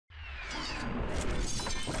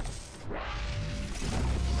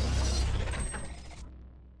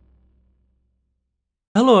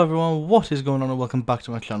Hello everyone, what is going on and welcome back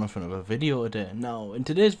to my channel for another video today. Now, in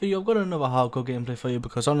today's video I've got another hardcore gameplay for you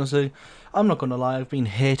because honestly, I'm not gonna lie, I've been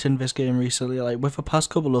hating this game recently. Like, with the past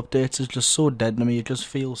couple updates, it's just so dead to me. It just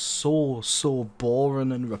feels so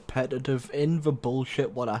boring and repetitive in the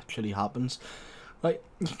bullshit what actually happens. Like,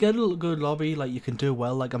 you get a good lobby, like you can do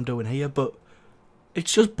well like I'm doing here, but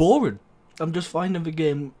it's just boring. I'm just finding the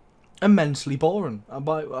game immensely boring.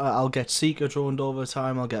 I'll get Seeker droned over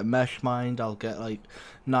time, I'll get Mesh Mined, I'll get like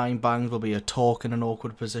 9 bangs, there'll be a talk in an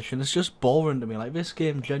awkward position. It's just boring to me. Like, this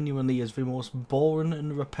game genuinely is the most boring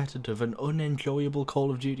and repetitive and unenjoyable Call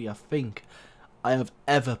of Duty I think I have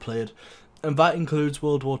ever played. And that includes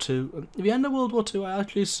World War II. At the end of World War II I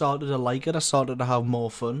actually started to like it, I started to have more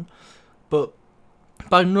fun. But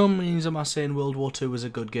by no means am I saying World War II is a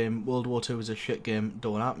good game, World War II is a shit game,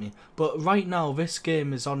 don't at me. But right now, this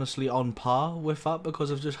game is honestly on par with that because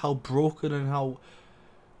of just how broken and how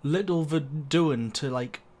little they're doing to,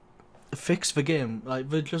 like, fix the game. Like,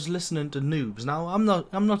 they're just listening to noobs. Now, I'm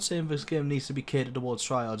not saying this game needs to be catered towards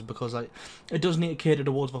tryhards because, like, it does need to cater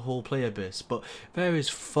towards the whole player base. But there is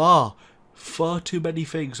far too many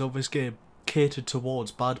things of this game catered towards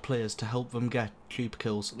bad players to help them get cheap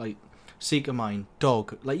kills. Like, Seeker Mine,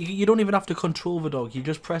 dog. Like, you don't even have to control the dog. You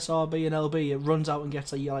just press RB and LB, it runs out and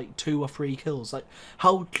gets like 2 or 3 kills. Like,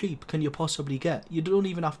 how cheap can you possibly get? You don't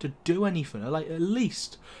even have to do anything. Like, at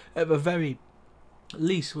the very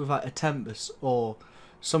least, with like a Tempest or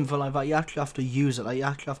something like that, you actually have to use it. Like, you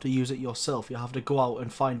actually have to use it yourself. You have to go out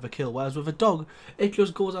and find the kill. Whereas with a dog, it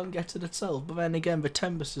just goes out and gets it itself. But then again, the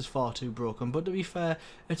Tempest is far too broken. But to be fair,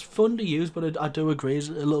 it's fun to use, but I do agree it's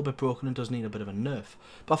a little bit broken and does need a bit of a nerf.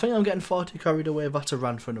 But I think I'm getting far too carried away. That's a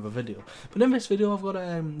rant for another video. But in this video, I've got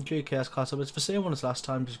a GKS class up. It's the same one as last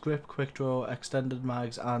time. Just grip, quick draw, extended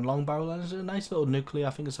mags, and long barrel. And it's a nice little nuclear.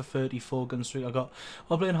 I think it's a 34 gun streak I got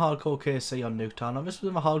while playing Hardcore KC on Nuketown. Now, this was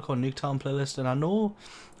in my Hardcore Nuketown playlist, and I know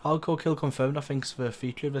Hardcore Kill Confirmed I think is the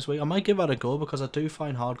feature of this week. I might give that a go because I do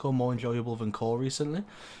find Hardcore more enjoyable than Core recently.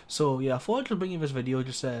 So yeah, I thought I'd just bring you this video,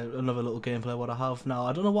 just another little gameplay what I have. Now,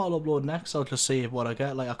 I don't know what I'll upload next, I'll just see what I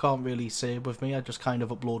get. Like, I can't really say with me, I just kind of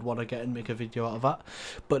upload what I get and make a video out of that.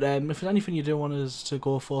 But if there's anything you do want us to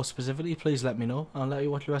go for specifically, please let me know. I'll let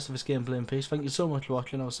you watch the rest of this gameplay in peace. Thank you so much for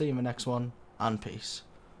watching, I'll see you in the next one, and peace.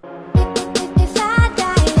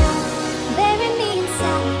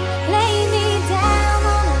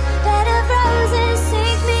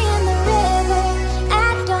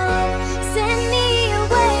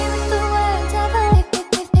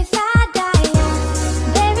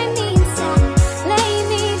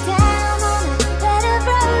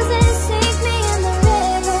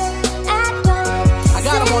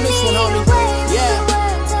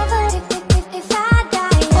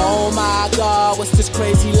 What's this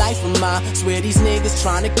crazy life of mine? Swear these niggas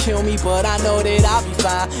trying to kill me, but I know that I'll be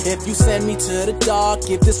fine. If you send me to the dark,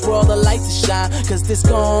 give this world a light to shine. Cause there's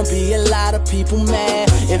gonna be a lot of people mad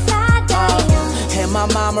if I die. And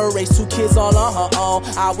my mama raised 2 kids all on her own.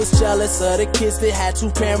 I was jealous of the kids that had 2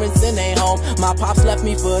 parents in their home. My pops left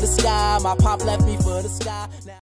me for the sky, my pop left me for the sky.